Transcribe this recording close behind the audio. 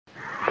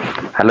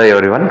Hello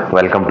everyone,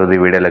 welcome to the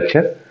video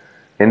lecture.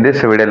 In this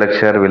video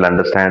lecture, we'll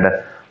understand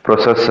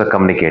process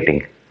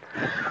communicating.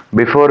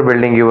 Before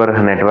building your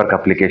network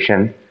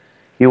application,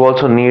 you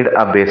also need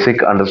a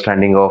basic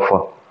understanding of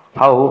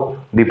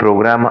how the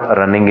program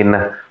running in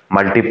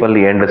multiple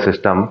end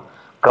system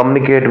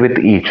communicate with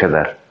each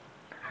other.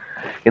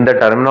 In the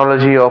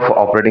terminology of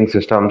operating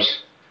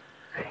systems,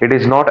 it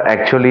is not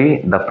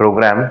actually the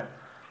program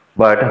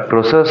but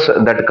process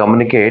that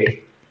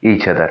communicate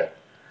each other.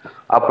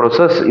 A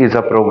process is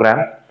a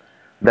program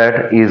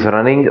that is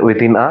running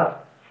within a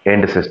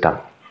end system.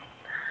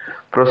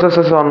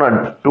 Processes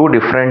on two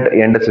different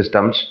end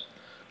systems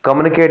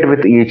communicate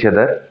with each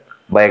other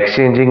by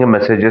exchanging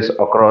messages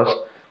across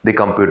the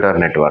computer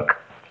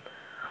network.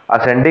 A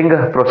sending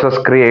process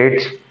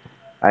creates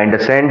and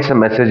sends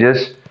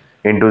messages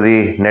into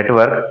the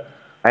network,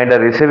 and a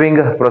receiving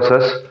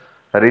process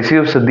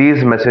receives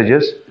these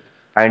messages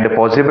and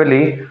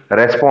possibly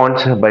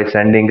responds by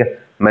sending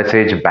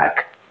message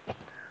back.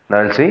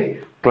 Now we'll see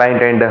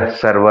client and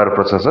server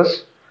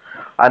processes.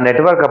 A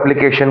network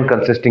application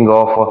consisting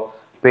of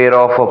a pair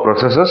of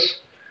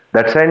processes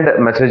that send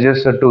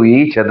messages to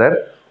each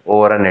other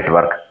over a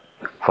network.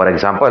 For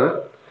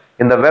example,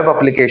 in the web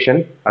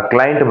application, a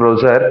client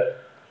browser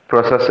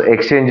process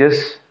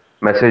exchanges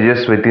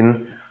messages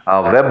within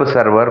a web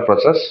server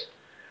process,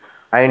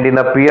 and in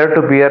a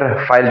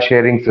peer-to-peer file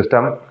sharing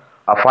system,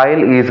 a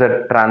file is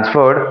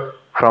transferred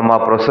from a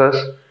process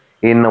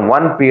in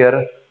one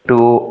peer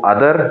to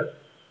other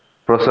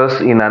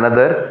process in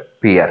another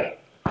peer.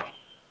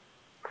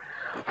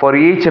 For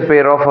each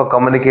pair of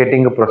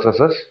communicating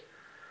processes,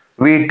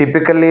 we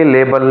typically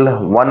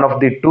label one of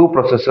the two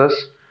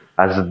processes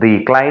as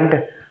the client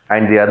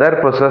and the other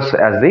process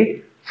as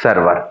the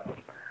server.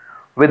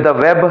 With the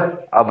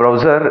web, a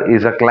browser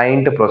is a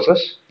client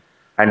process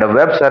and a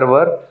web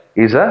server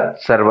is a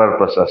server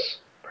process.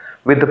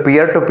 With the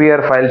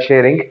peer-to-peer file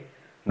sharing,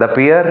 the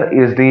peer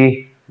is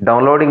the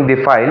downloading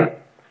the file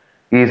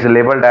is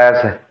labeled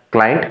as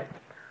client,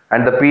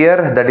 and the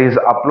peer that is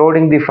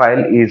uploading the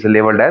file is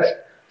labeled as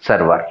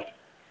server.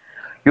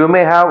 You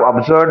may have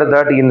observed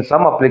that in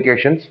some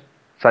applications,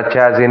 such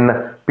as in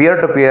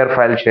peer-to-peer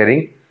file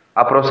sharing,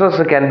 a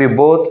process can be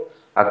both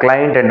a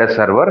client and a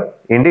server.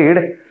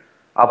 Indeed,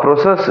 a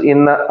process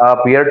in a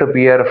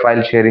peer-to-peer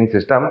file sharing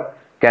system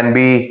can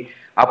be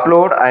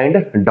upload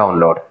and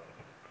download.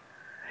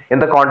 In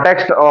the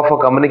context of a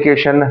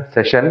communication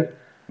session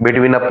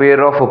between a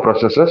pair of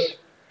processes,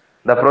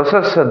 the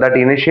process that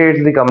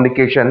initiates the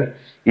communication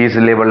is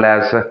labeled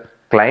as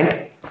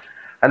client,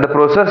 and the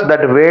process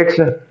that waits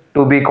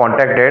to be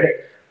contacted,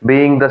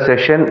 being the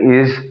session,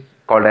 is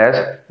called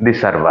as the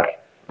server.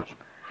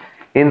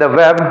 In the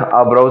web,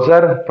 a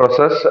browser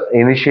process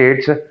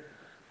initiates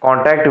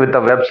contact with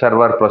the web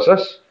server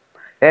process.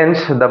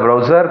 Hence, the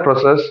browser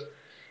process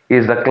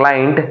is the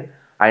client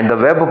and the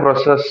web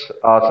process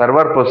or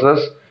server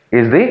process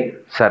is the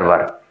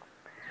server.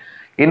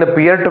 In a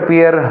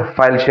peer-to-peer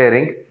file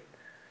sharing,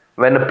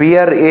 when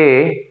peer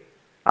A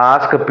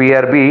asks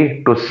peer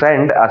B to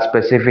send a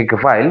specific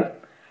file,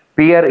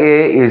 peer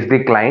A is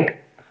the client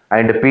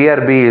and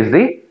peer B is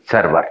the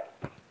server.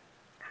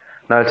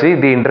 Now see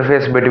the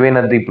interface between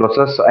the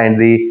process and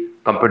the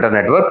computer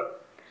network.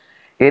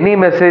 Any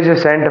message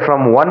sent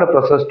from one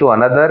process to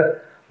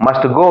another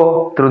must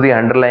go through the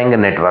underlying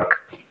network.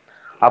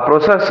 A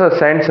process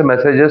sends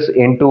messages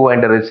into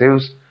and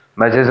receives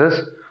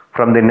messages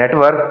from the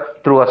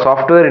network through a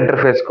software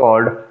interface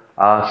called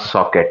a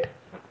socket.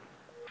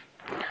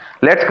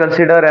 Let's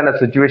consider a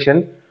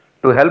situation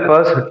to help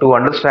us to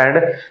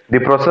understand the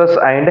process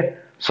and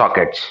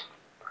sockets.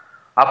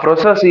 A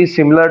process is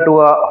similar to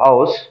a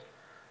house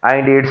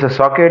and its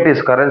socket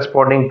is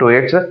corresponding to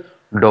its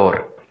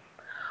door.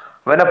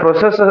 When a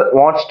process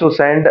wants to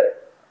send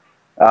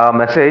a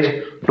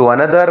message to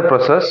another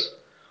process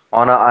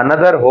on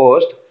another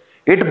host,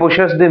 it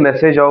pushes the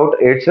message out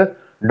its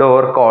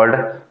door called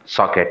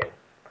socket.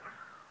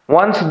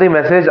 Once the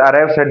message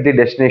arrives at the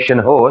destination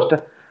host,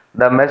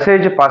 the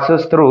message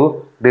passes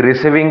through the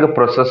receiving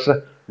process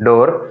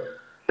door,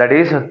 that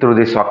is through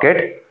the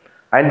socket,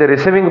 and the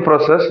receiving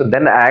process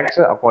then acts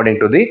according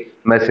to the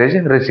message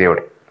received.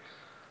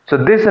 So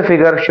this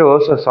figure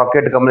shows a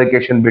socket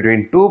communication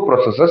between two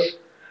processes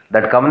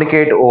that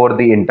communicate over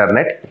the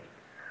internet,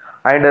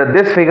 and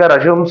this figure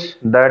assumes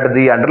that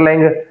the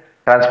underlying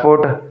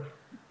transport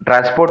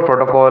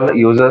protocol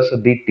uses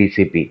the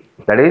TCP,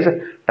 that is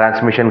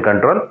transmission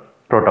control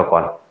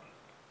protocol.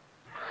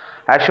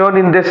 As shown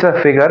in this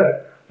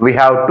figure, we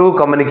have two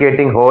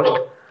communicating hosts,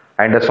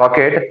 and the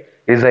socket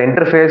is the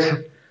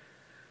interface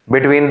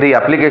between the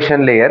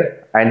application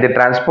layer and the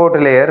transport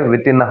layer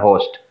within the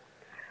host.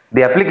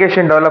 The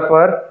application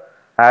developer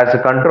has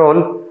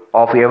control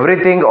of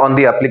everything on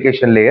the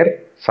application layer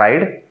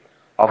side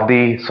of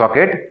the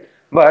socket,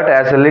 but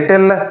has a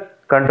little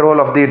control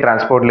of the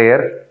transport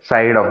layer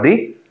side of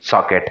the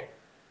socket.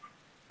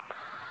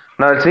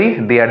 Now let's see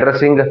the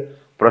addressing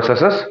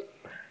processes.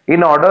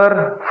 In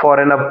order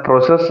for a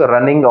process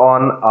running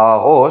on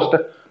a host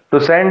to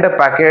send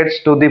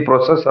packets to the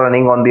process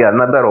running on the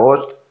another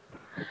host,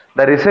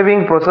 The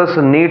receiving process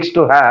needs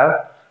to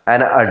have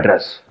an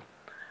address.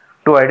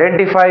 To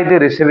identify the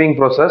receiving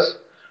process,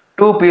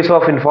 two pieces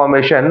of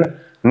information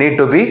need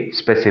to be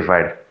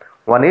specified.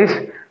 One is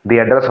the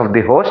address of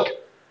the host,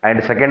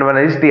 and second one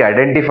is the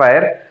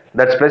identifier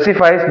that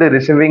specifies the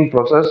receiving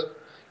process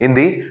in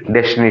the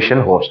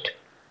destination host.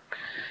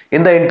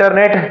 In the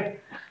internet,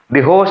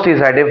 the host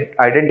is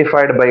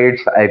identified by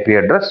its IP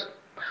address.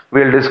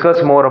 We will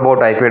discuss more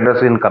about IP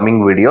address in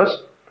coming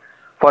videos.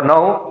 For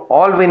now,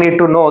 all we need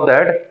to know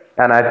that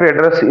an IP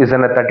address is a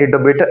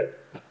 32-bit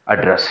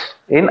address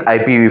in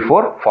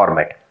IPv4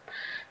 format.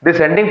 The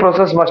sending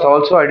process must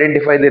also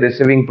identify the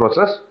receiving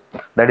process,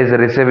 that is the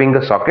receiving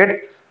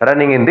socket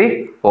running in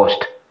the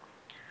host.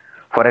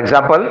 For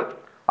example,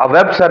 a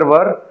web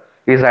server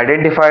is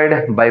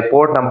identified by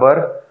port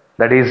number,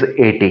 that is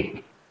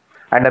 80,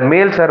 and a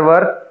mail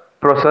server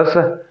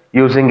process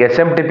using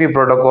SMTP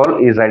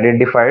protocol is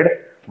identified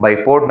by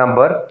port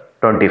number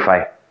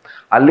 25.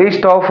 A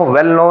list of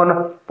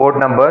well-known port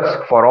numbers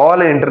for all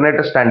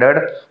internet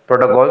standard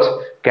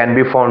protocols can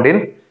be found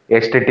in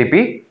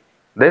HTTP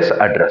this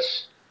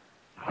address.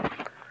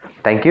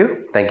 Thank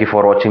you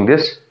for watching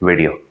this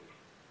video.